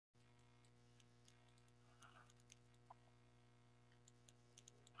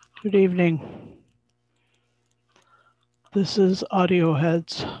Good evening. This is Audio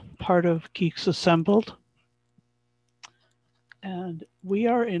Heads, part of Geeks Assembled, and we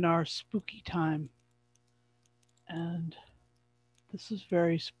are in our spooky time, and this is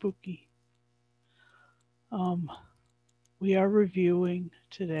very spooky. Um, we are reviewing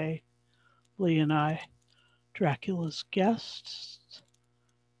today, Lee and I, Dracula's Guests,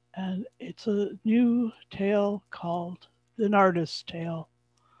 and it's a new tale called An Artist's Tale,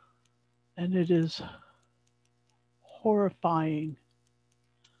 and it is horrifying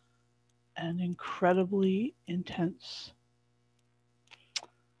and incredibly intense.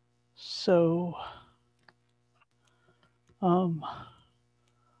 So, um,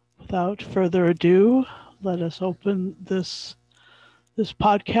 without further ado, let us open this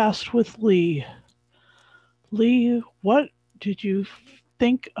podcast with Lee. Lee, what did you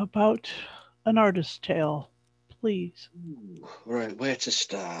think about An Artist's Tale? Please. Right, where to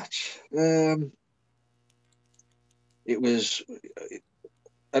start? It was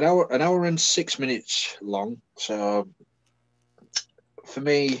an hour and 6 minutes long. So for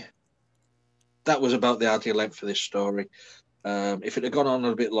me, that was about the ideal length for this story. If it had gone on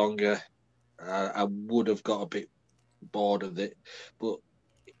a bit longer, I would have got a bit bored of it. But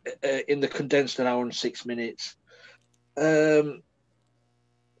in the condensed an hour and 6 minutes, um,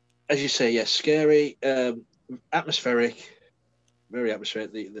 as you say, yes, scary, atmospheric, very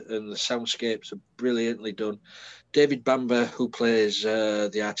atmospheric. And the soundscapes are brilliantly done. David Bamber, who plays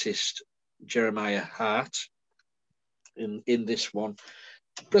the artist Jeremiah Hart in this one,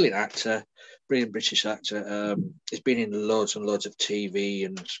 brilliant actor, brilliant British actor. He's been in loads and loads of TV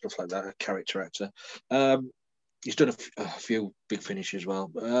and stuff like that. A character actor. He's done a few big finishes as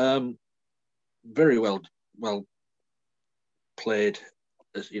well. Very well played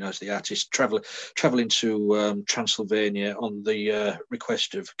as the artist traveling to Transylvania on the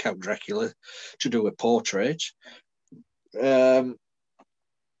request of Count Dracula to do a portrait. The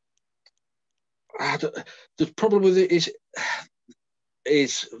problem with it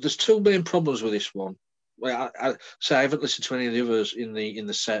is there's two main problems with this one. Well, I haven't listened to any of the others in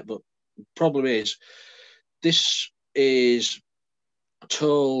the set, but the problem is this is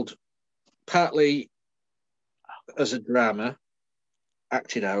told partly as a drama,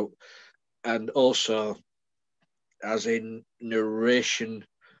 acted out, and also as in narration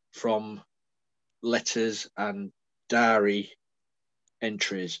from letters and diary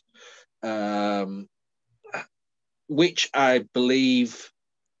entries, which I believe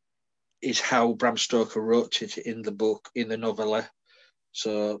is how Bram Stoker wrote it in the book, in the novella.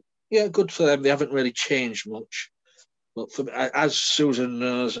 So, yeah, good for them. They haven't really changed much. But as Susan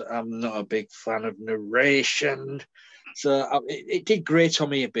knows, I'm not a big fan of narration. So it did grate on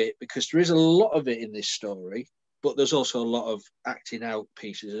me a bit because there is a lot of it in this story, but there's also a lot of acting out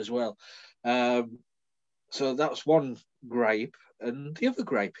pieces as well. So that's one gripe. And the other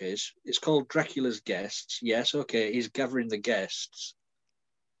gripe is it's called Dracula's Guests. Yes, okay, he's gathering the guests.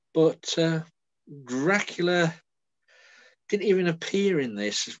 But Dracula didn't even appear in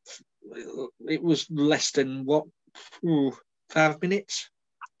this. It was less than 5 minutes,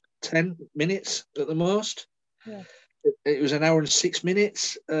 10 minutes at the most. Yeah. It was an hour and 6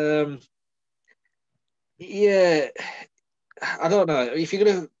 minutes. Yeah, I don't know if you're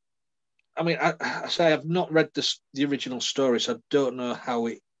gonna. I mean, I say I've not read the original story, so I don't know how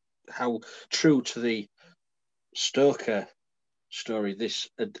true to the Stoker story this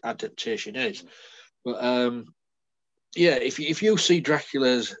adaptation is. But yeah, if you see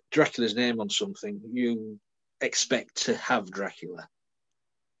Dracula's name on something, you expect to have Dracula.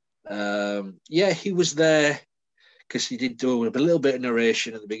 Yeah, he was there because he did do a little bit of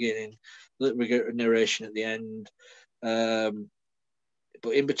narration at the beginning, a little bit of narration at the end.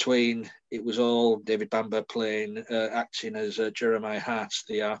 But in between, it was all David Bamber acting as Jeremiah Hart,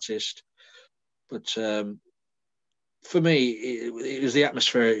 the artist. But for me, it was the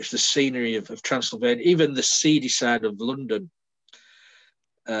atmosphere, it's the scenery of Transylvania, even the seedy side of London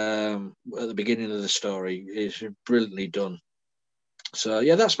at the beginning of the story is brilliantly done. So,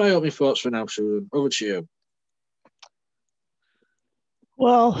 yeah, that's my opening thoughts for now, Susan. Over to you.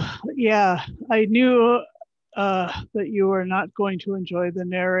 Well, yeah, I knew that you were not going to enjoy the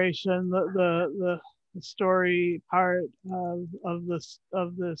narration, the story part of this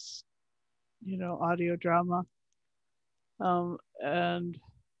audio drama, and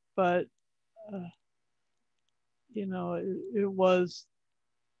but it was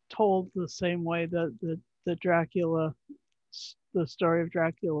told the same way that the story of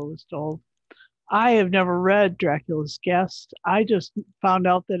Dracula was told. I have never read Dracula's Guest. I just found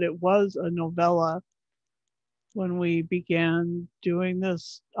out that it was a novella when we began doing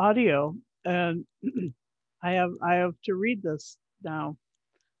this audio, and I have to read this now.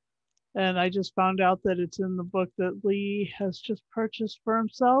 And I just found out that it's in the book that Lee has just purchased for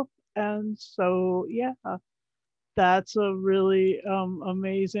himself. And so, yeah, that's a really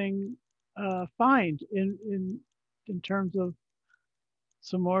amazing find in terms of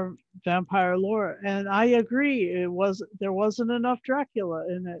some more vampire lore. And I agree, there wasn't enough Dracula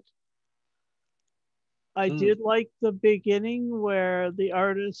in it. I Mm. did like the beginning where the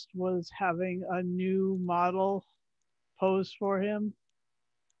artist was having a new model pose for him,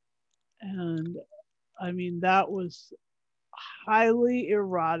 and I mean that was highly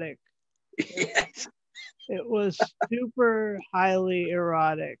erotic. It, Yes. it was super highly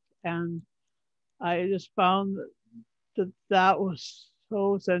erotic, and I just found that was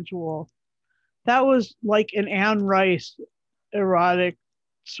so sensual. That was like an Anne Rice erotic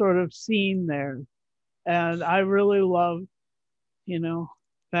sort of scene there, and I really love, you know,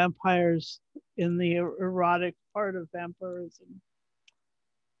 vampires in the erotic part of vampirism.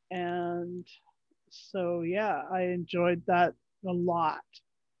 And so, yeah, I enjoyed that a lot.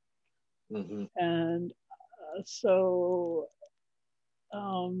 Hmm. And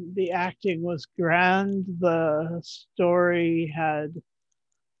the acting was grand. The story had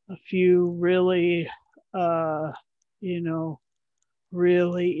a few really, uh, you know,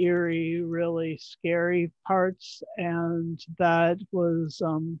 really eerie, really scary parts. And that was,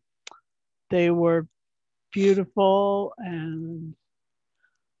 they were beautiful. And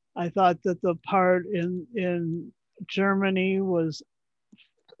I thought that the part in Germany was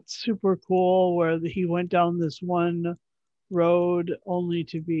super cool, where he went down this one road only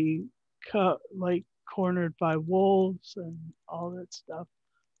to be cut like cornered by wolves and all that stuff.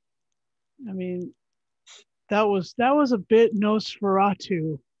 I mean, that was a bit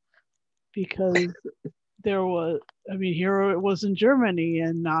Nosferatu, because there was, I mean, here it was in Germany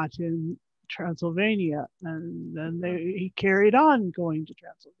and not in Transylvania, and then he carried on going to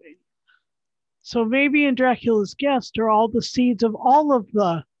Transylvania. So maybe in Dracula's Guest are all the seeds of all of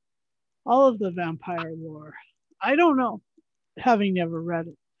the vampire lore. I don't know, having never read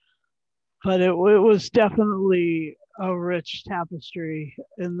it, but it was definitely a rich tapestry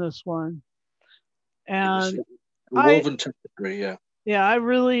in this one. It was And a I, woven tapestry, yeah. yeah, I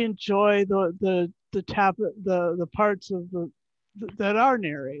really enjoy the parts of the that are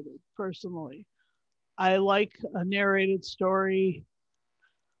narrated. Personally, I like a narrated story,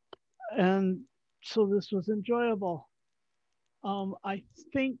 and so this was enjoyable. I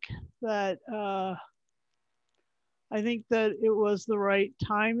think that it was the right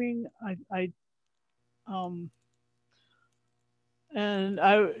timing. Um, and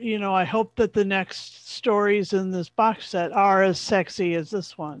I hope that the next stories in this box set are as sexy as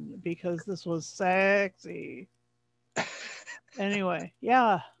this one, because this was sexy. Anyway,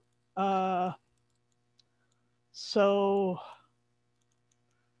 yeah. Uh, so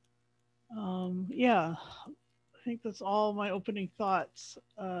yeah, I think that's all my opening thoughts.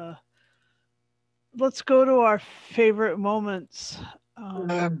 Let's go to our favorite moments.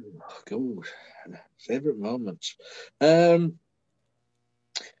 Um, Um, good. Favorite moments. Um,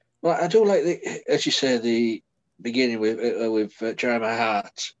 well, I do like the, as you say, the beginning with Jeremiah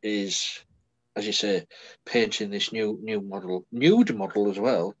Hart is, as you say, painting this new model, nude model as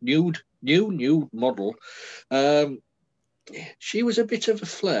well, nude model. Um, she was a bit of a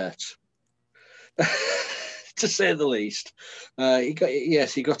flirt, to say the least. He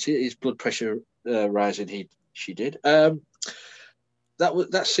got his blood pressure rising. She did. That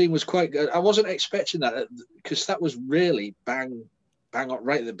scene was quite good. I wasn't expecting that, because that was really bang up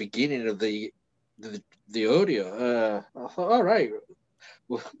right at the beginning of the audio. I thought, all right,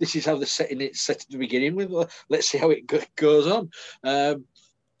 well, this is how they're setting it set at the beginning with. Let's see how it goes on. Um,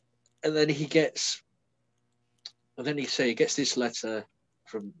 and then he gets this letter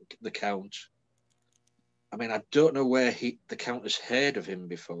from the count. I mean, I don't know where the count has heard of him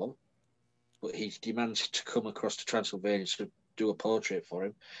before, but he demands to come across to Transylvania to do a portrait for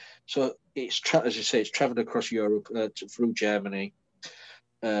him. So as you say, it's travelled across Europe, through Germany,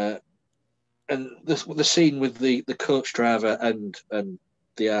 uh, and the scene with the coach driver and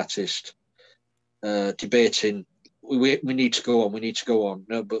the artist debating. We need to go on. We need to go on.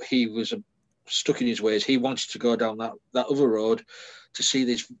 No, but he was stuck in his ways. He wanted to go down that other road to see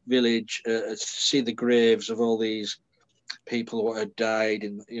this village, to see the graves of all these people who had died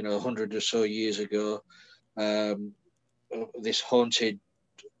in 100 or so years ago. Um, this haunted,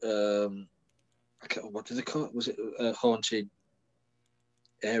 what do they call it? Was it a haunted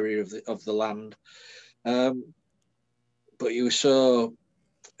area of the land? Um, but he was so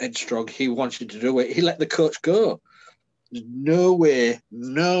headstrong. He wanted to do it. He let the coach go. There's no way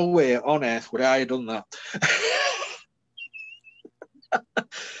on earth would I have done that.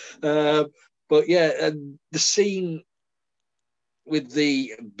 uh, but yeah, and the scene with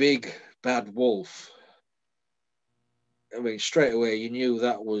the big bad wolf. I mean, straight away you knew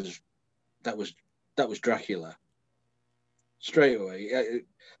that was that was Dracula. Straight away,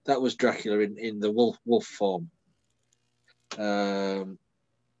 that was Dracula in the wolf form. Um,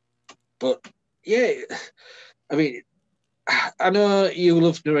 but yeah, I mean, I know you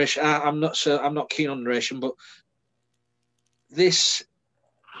love narration. I'm not keen on narration, but this,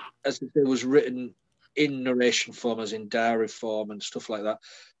 as I say, was written in narration form, as in diary form and stuff like that.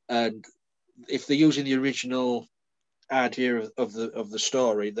 And if they're using the original idea of the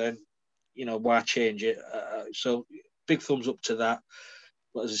story, then why change it? So big thumbs up to that.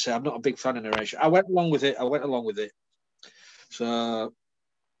 But as I say, I'm not a big fan of narration. I went along with it. So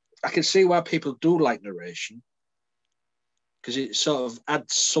I can see why people do like narration because it sort of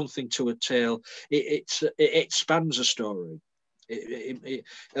adds something to a tale. It expands a story. A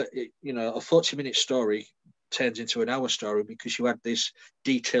 40-minute story turns into an hour story because you add this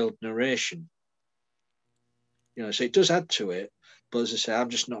detailed narration. So it does add to it. But as I say, I'm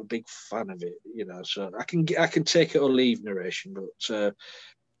just not a big fan of it. So I can take it or leave narration, but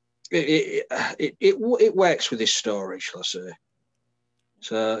it works with this story, shall I say?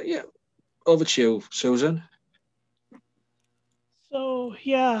 So yeah, over to you, Susan. So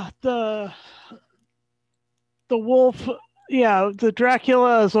yeah, the wolf, yeah, the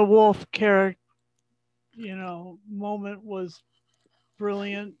Dracula as a wolf character, moment was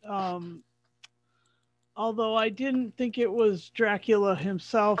brilliant. Although I didn't think it was Dracula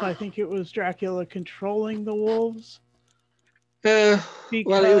himself, I think it was Dracula controlling the wolves Well,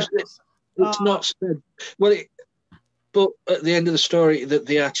 because it's not said. Well, but at the end of the story, that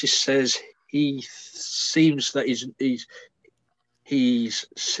the artist says he seems that he's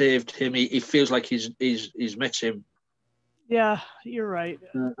saved him. He feels like he's met him. yeah, you're right.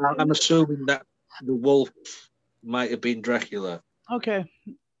 I'm assuming that the wolf might have been Dracula. Okay,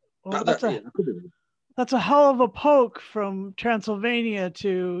 well But I could be wrong. that's a hell of a poke from Transylvania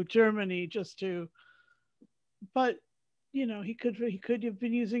to Germany just to, but he could have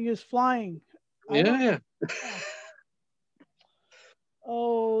been using his flying. I don't. Yeah, Yeah.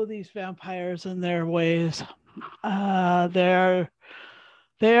 Oh, these vampires and their ways.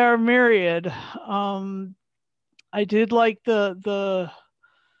 They are myriad. I did like the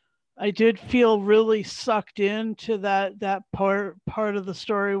I did feel really sucked into that part of the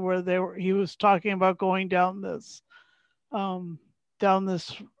story where he was talking about going um down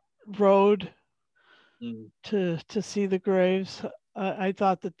this road mm. to see the graves. I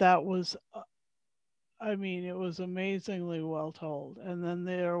thought that was, I mean, it was amazingly well told. And then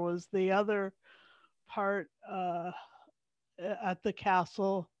there was the other part at the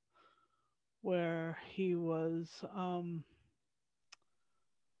castle where he was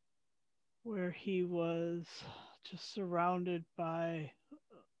just surrounded by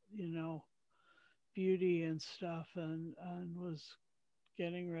you know beauty and stuff, and was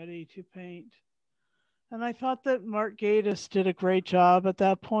getting ready to paint. And I thought that Mark Gatiss did a great job at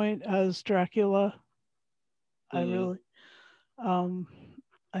that point as Dracula. I Mm. really, um,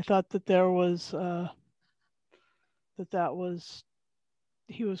 I thought that there was that was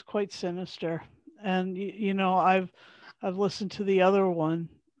he was quite sinister. And I've listened to the other one,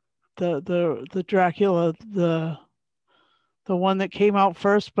 the Dracula, the one that came out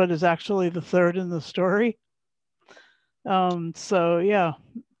first, but is actually the third in the story. So yeah,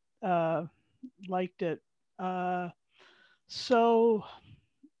 uh, liked it. Uh, so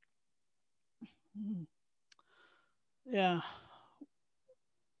yeah,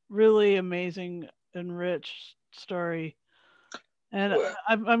 really amazing and rich story. And Well,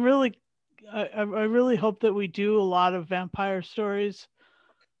 I'm really, I really hope that we do a lot of vampire stories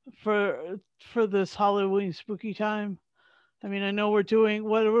for this Halloween spooky time. I mean, I know we're doing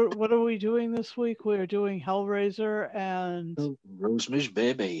what are we doing this week? We're doing Hellraiser Rosemary's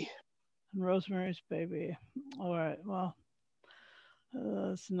Baby. and Rosemary's Baby. All right, well,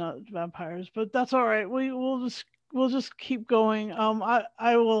 it's not vampires, but that's all right. We'll just keep going.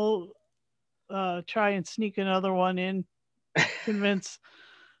 I will try and sneak another one in. Convince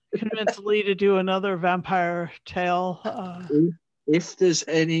convince Lee to do another vampire tale. If there's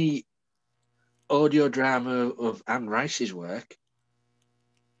any audio drama of Anne Rice's work,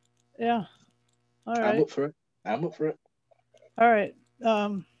 Yeah. All I'm right. up for it. I'm up for it. All right.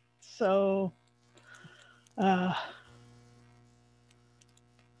 So uh,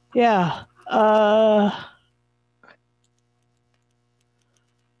 yeah.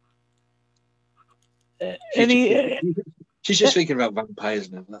 any She's just thinking about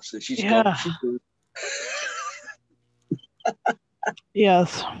vampires now. That's it. She's gone. yeah, She's gone.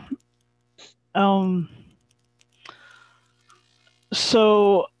 yes. Um.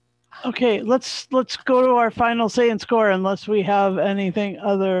 So okay, let's go to our final say and score unless we have anything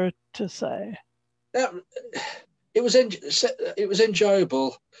other to say. That, it was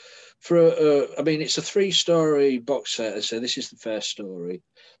enjoyable. I mean, it's a 3-story box set, so this is the first story,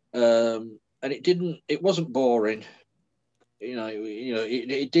 and it wasn't boring.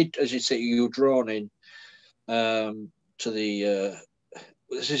 It did, as you say, you were drawn in to the.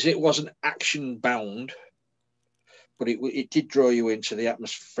 It wasn't action bound, but it did draw you into the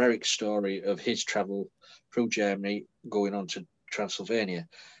atmospheric story of his travel through Germany, going on to Transylvania.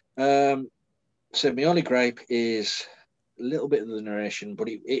 So my only gripe is a little bit of the narration, but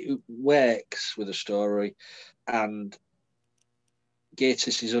it works with the story, and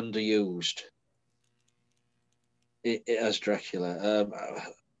Gatiss is underused as Dracula.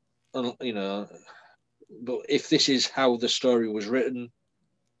 But if this is how the story was written,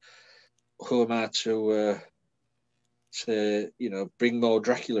 who am I to bring more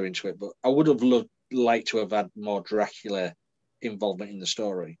Dracula into it? But I would have liked to have had more Dracula involvement in the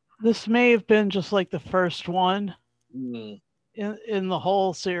story. This may have been just like the first one Mm, in the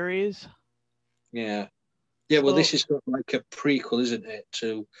whole series. yeah. Yeah, well, this is sort of like a prequel, isn't it,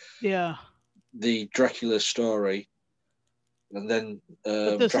 to yeah, the Dracula story, and then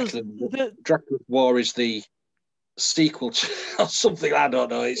Dracula. Dracula's War is the sequel to or something. I don't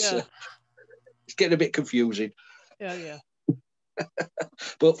know. It's getting a bit confusing. Yeah.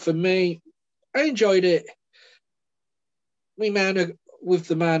 But for me, I enjoyed it. With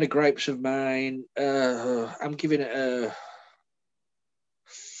the minor gripes of mine, I'm giving it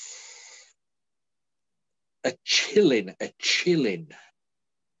a chilling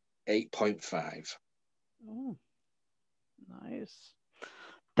 8.5. Oh, nice.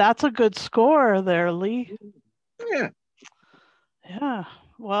 That's a good score there, Lee. Yeah. Yeah.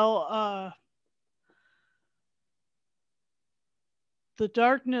 Well, the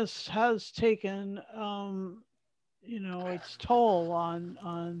darkness has taken its toll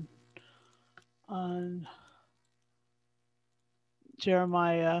on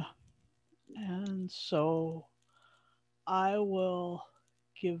Jeremiah, and so I will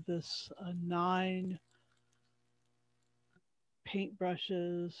give this a 9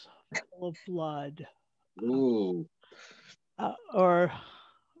 paintbrushes full of blood, Ooh. or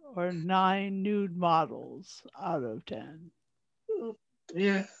 9 nude models out of 10.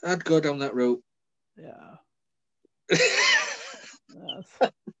 Yeah, I'd go down that route. Yeah. Yes.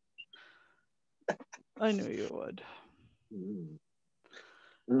 I knew you would.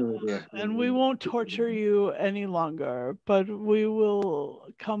 Yeah. And we won't torture you any longer, but we will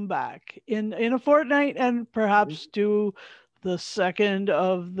come back in a fortnight and perhaps do the second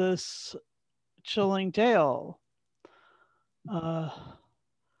of this chilling tale uh,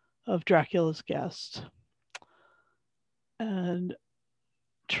 of Dracula's guest. And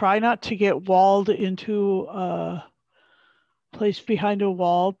try not to get walled into a place behind a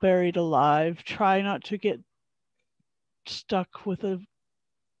wall, buried alive. Try not to get stuck with a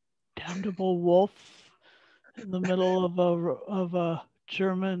damnable wolf in the middle of a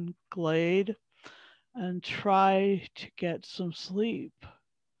German glade, and try to get some sleep.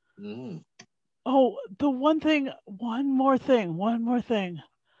 Mm. Oh, one more thing.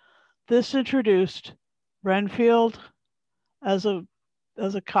 This introduced Renfield as a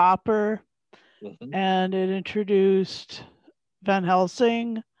copper, Mm-hmm. and it introduced Van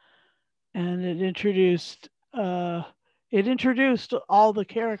Helsing, and it introduced all the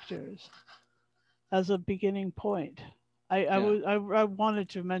characters as a beginning point. I wanted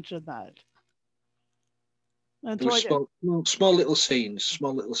to mention that. And There so was small little scenes,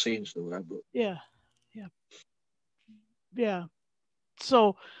 though, but yeah, yeah, yeah.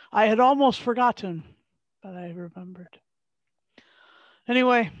 So I had almost forgotten, but I remembered.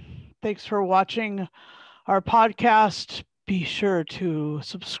 Anyway, thanks for watching our podcast. Be sure to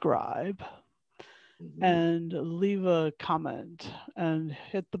subscribe and leave a comment and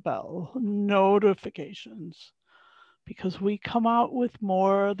hit the bell notifications, because we come out with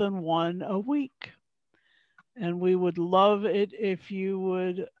more than one a week. And we would love it if you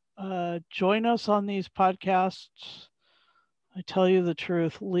would join us on these podcasts. I tell you the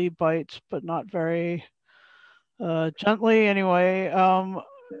truth, Lee bites, but not very gently anyway. I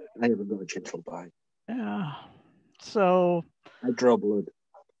haven't got a gentle bite. Yeah. So I draw blood.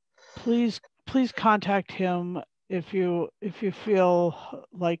 please contact him if you feel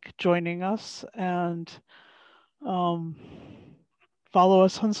like joining us, and follow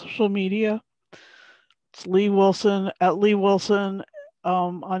us on social media. It's Lee Wilson at Lee Wilson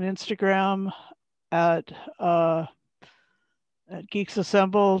on Instagram, at uh, at Geeks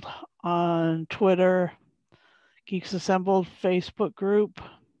Assembled on Twitter, Geeks Assembled Facebook group,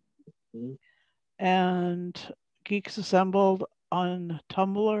 Mm. and Geeks Assembled on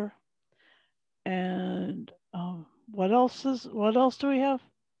Tumblr. And what else do we have?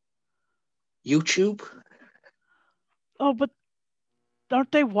 YouTube. Oh, but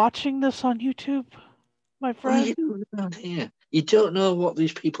aren't they watching this on YouTube, my Oh, you friend? don't here. You don't know what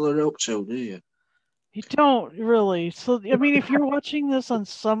these people are up to, do you? You don't really. So, I mean, if you're watching this on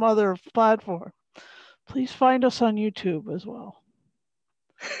some other platform, please find us on YouTube as well.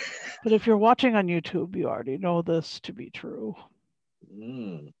 But if you're watching on YouTube, you already know this to be true.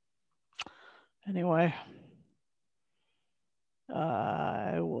 Mm. Anyway,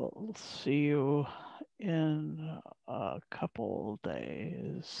 I will see you in a couple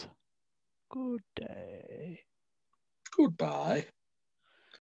days. Good day. Goodbye.